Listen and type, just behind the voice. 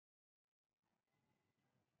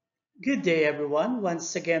Good day, everyone.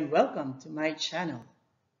 Once again, welcome to my channel.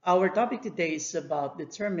 Our topic today is about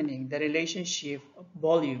determining the relationship of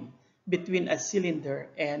volume between a cylinder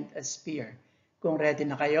and a sphere. Kung ready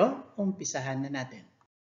na kayo, umpisahan na natin.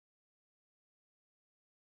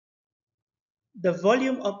 The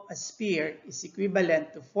volume of a sphere is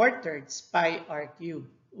equivalent to 4/3 pi r cubed,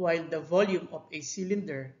 while the volume of a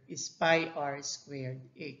cylinder is pi r squared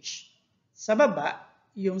h. Sa baba,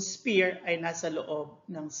 yung sphere ay nasa loob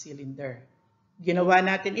ng cylinder. Ginawa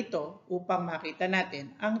natin ito upang makita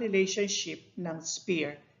natin ang relationship ng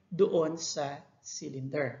sphere doon sa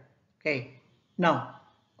cylinder. Okay. Now,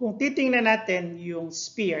 kung titingnan natin yung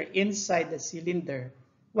sphere inside the cylinder,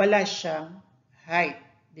 wala siyang height,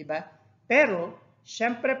 di ba? Pero,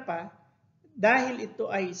 syempre pa, dahil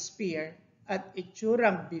ito ay sphere at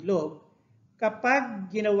itsurang bilog,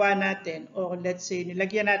 kapag ginawa natin, o let's say,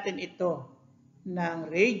 nilagyan natin ito ng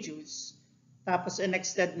radius, tapos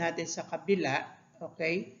in-extend natin sa kabila,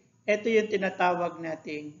 okay? Ito yung tinatawag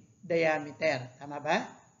nating diameter. Tama ba?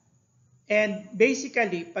 And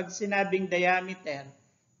basically, pag sinabing diameter,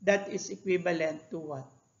 that is equivalent to what?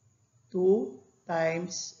 2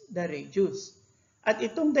 times the radius. At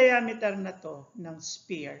itong diameter na to ng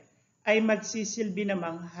sphere ay magsisilbi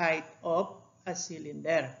namang height of a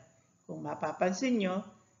cylinder. Kung mapapansin nyo,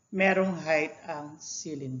 merong height ang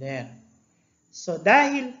cylinder. So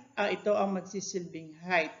dahil ito ang magsisilbing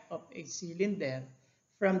height of a cylinder,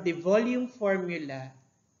 from the volume formula,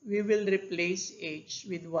 we will replace h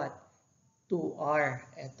with what? 2r.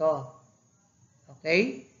 Ito.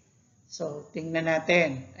 Okay? So, tingnan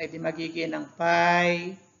natin. Ay di magiging ng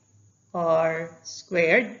pi r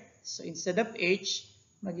squared. So, instead of h,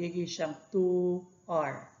 magiging siyang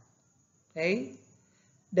 2r. Okay?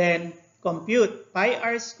 Then, compute pi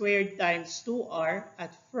r squared times 2r.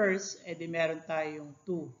 At first, edi meron tayong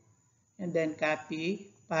 2. And then,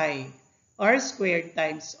 copy pi. R squared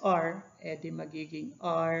times r, edi magiging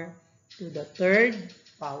r to the third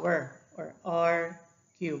power or r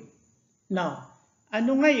cubed. Now,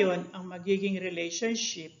 ano ngayon ang magiging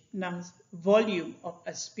relationship ng volume of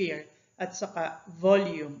a sphere at saka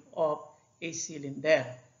volume of a cylinder?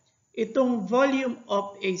 Itong volume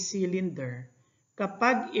of a cylinder,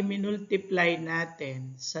 kapag i-multiply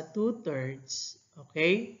natin sa 2/3,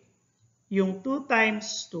 okay? Yung 2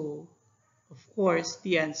 times 2, of course,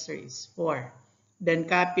 the answer is 4. Then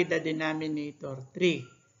copy the denominator 3.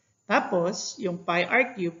 Tapos, yung pi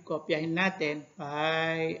r cube, kopyahin natin,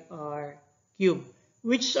 pi r cube.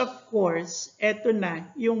 Which of course, eto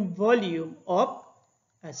na yung volume of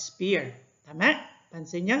a sphere. Tama?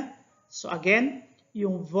 Pansin nyo? So again,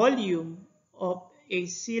 yung volume of a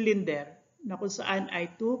cylinder na kung saan ay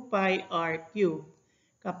 2 pi r cube,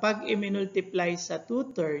 kapag i-multiply sa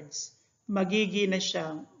 2/3, magiging na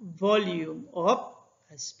siyang volume of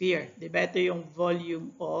a sphere. Diba? Ito yung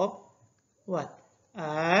volume of what?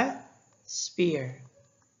 A sphere.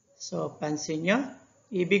 So, pansin nyo?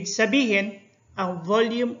 Ibig sabihin, ang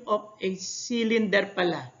volume of a cylinder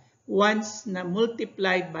pala, once na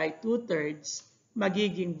multiplied by 2/3,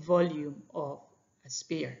 magiging volume of a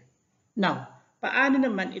sphere. Now, paano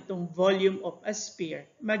naman itong volume of a sphere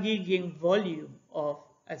magiging volume of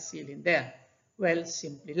a cylinder? Well,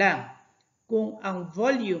 simple lang. Kung ang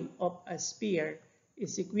volume of a sphere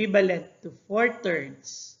is equivalent to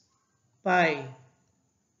 4/3 pi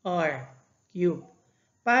r cube.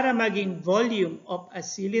 Para maging volume of a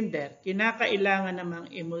cylinder, kinakailangan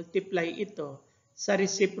namang i-multiply ito sa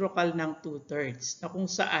reciprocal ng 2/3 na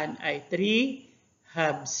kung saan ay 3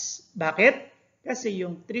 halves. Bakit? Kasi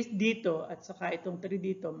yung 3 dito at saka itong 3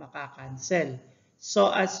 dito makakancel.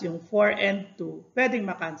 So as yung 4 and 2, pwedeng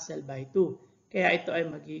makancel by 2. Kaya ito ay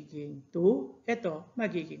magiging 2, ito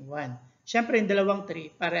magiging 1. Siyempre yung dalawang 3,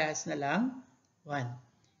 parehas na lang 1.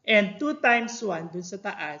 And 2 times 1 dun sa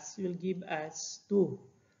taas will give us 2.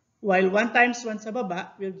 While 1 times 1 sa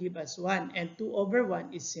baba will give us 1. And 2 over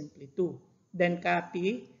 1 is simply 2. Then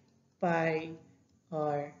copy pi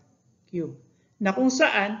r cube. Na kung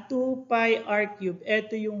saan 2 pi r cube,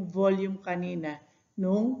 ito yung volume kanina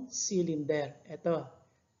nung cylinder. Ito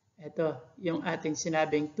yung ating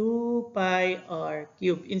sinabing 2 pi r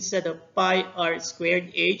cube. Instead of pi r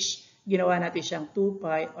squared h, ginawa natin siyang 2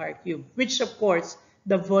 pi r cube. Which of course,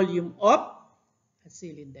 the volume of a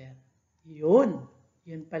cylinder. Yun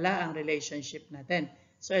pala ang relationship natin.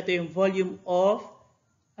 So, ito yung volume of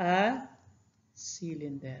a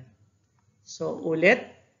cylinder. So, ulit,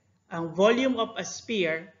 ang volume of a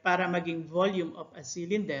sphere, para maging volume of a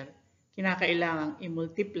cylinder, kinakailangang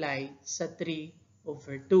i-multiply sa 3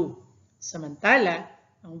 over 2. Samantala,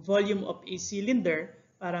 ang volume of a cylinder,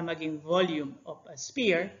 para maging volume of a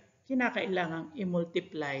sphere, kinakailangang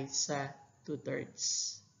i-multiply sa 2/3.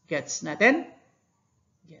 Gets natin?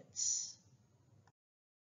 Gets.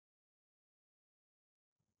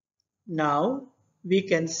 Now, we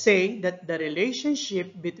can say that the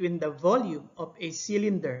relationship between the volume of a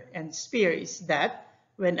cylinder and sphere is that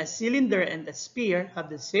when a cylinder and a sphere have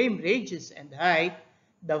the same radius and height,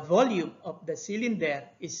 the volume of the cylinder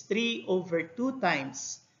is 3/2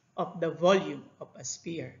 times of the volume of a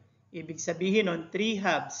sphere. Ibig sabihin nun, 3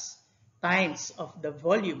 halves times of the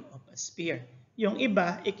volume of a sphere. Yung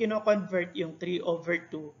iba, ikino-convert yung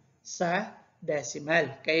 3/2 sa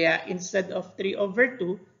decimal. Kaya instead of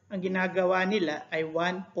 3/2, ang ginagawa nila ay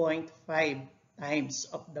 1.5 times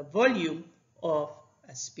of the volume of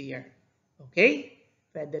a sphere. Okay?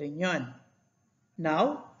 Pwede rin yun.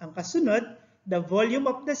 Now, ang kasunod, the volume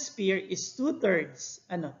of the sphere is 2/3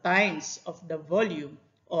 times of the volume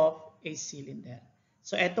of a cylinder.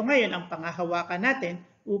 So, eto ngayon ang pangahawakan natin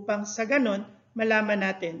upang sa ganon, malaman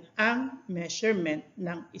natin ang measurement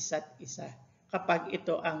ng isa't isa kapag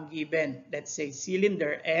ito ang given, let's say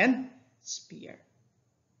cylinder and sphere.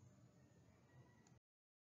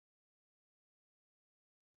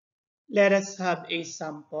 Let us have a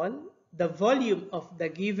sample. The volume of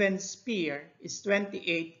the given sphere is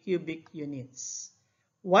 28 cubic units.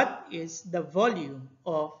 What is the volume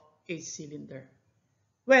of a cylinder?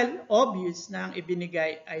 Well, obvious na ang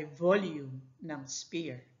ibinigay ay volume ng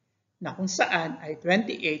sphere na kung saan ay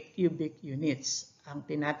 28 cubic units. Ang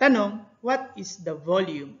tinatanong, what is the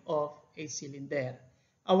volume of a cylinder?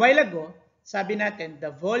 A while ago, sabi natin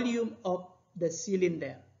the volume of the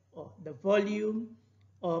cylinder o the volume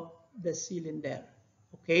of the cylinder,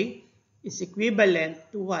 okay, is equivalent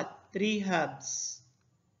to what? 3 halves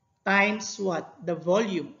times what? The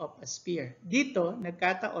volume of a sphere. Dito,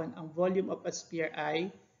 nagkataon ang volume of a sphere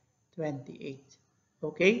ay 28.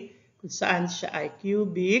 Okay? Kung saan siya ay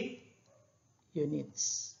cubic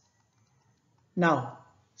units. Now,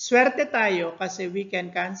 swerte tayo kasi we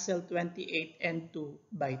can cancel 28 and 2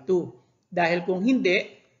 by 2. Dahil kung hindi,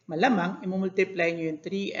 malamang, imumultiply nyo yung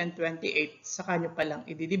 3 and 28, saka nyo palang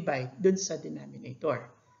i-divide dun sa denominator.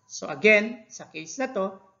 So again, sa case na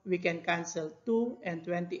to, we can cancel 2 and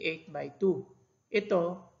 28 by 2. Ito,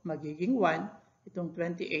 magiging 1. Itong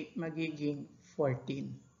 28, magiging 14.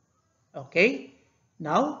 Okay?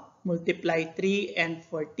 Now, multiply 3 and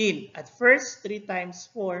 14. At first, 3 times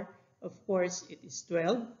 4, of course, it is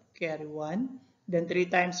 12. Carry 1. Then 3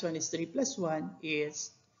 times 1 is 3 plus 1 is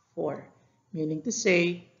 4. Meaning to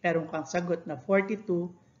say, meron kang sagot na 42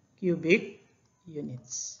 cubic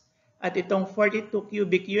units. At itong 42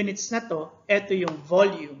 cubic units na to, ito yung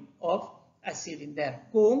volume of a cylinder.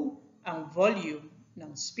 Kung ang volume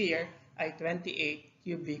ng sphere ay 28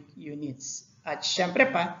 cubic units. At syempre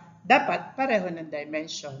pa, dapat pareho ng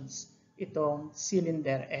dimensions itong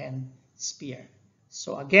cylinder and sphere.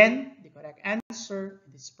 So again, the correct answer to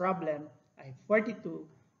this problem ay 42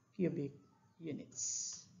 cubic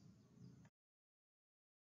units.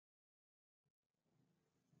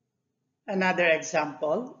 Another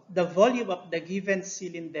example, the volume of the given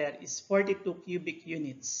cylinder is 42 cubic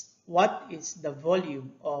units. What is the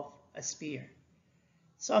volume of a sphere?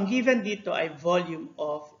 So, ang given dito ay volume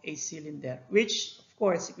of a cylinder, which of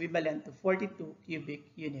course equivalent to 42 cubic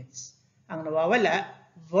units. Ang nawawala,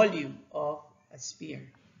 volume of a sphere.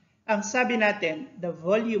 Ang sabi natin, the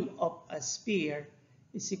volume of a sphere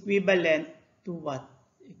is equivalent to what?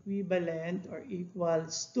 Equivalent or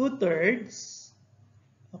equals 2/3.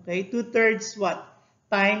 Okay, 2/3 what?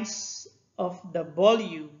 Times of the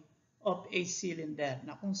volume of a cylinder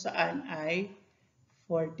na kung saan ay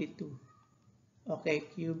 42. Okay,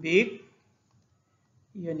 cubic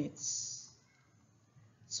units.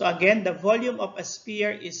 So again, the volume of a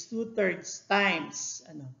sphere is 2/3 times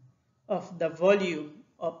of the volume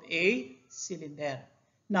of a cylinder.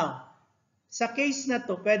 Now, sa case na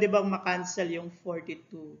to, pwede bang makancel yung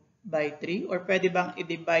 42 by 3 or pwede bang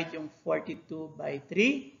i-divide yung 42 by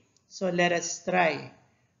 3? So let us try.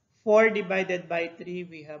 4 divided by 3,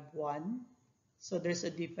 we have 1. So there's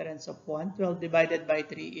a difference of 1. 12 divided by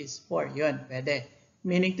 3 is 4. Yun, pwede.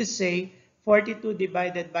 Meaning to say, 42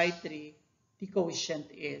 divided by 3, the quotient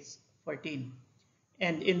is 14.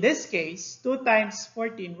 And in this case, 2 times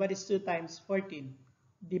 14, what is 2 times 14?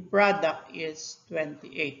 The product is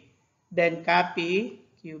 28. Then copy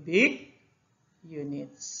cubic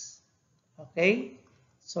units. Okay?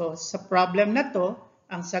 So, sa problem na to,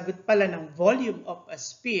 ang sagot pala ng volume of a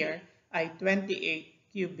sphere ay 28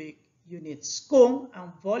 cubic units kung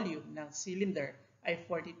ang volume ng cylinder ay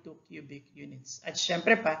 42 cubic units. At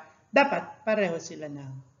syempre pa, dapat pareho sila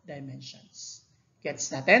ng dimensions.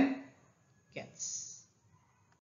 Gets natin? Gets.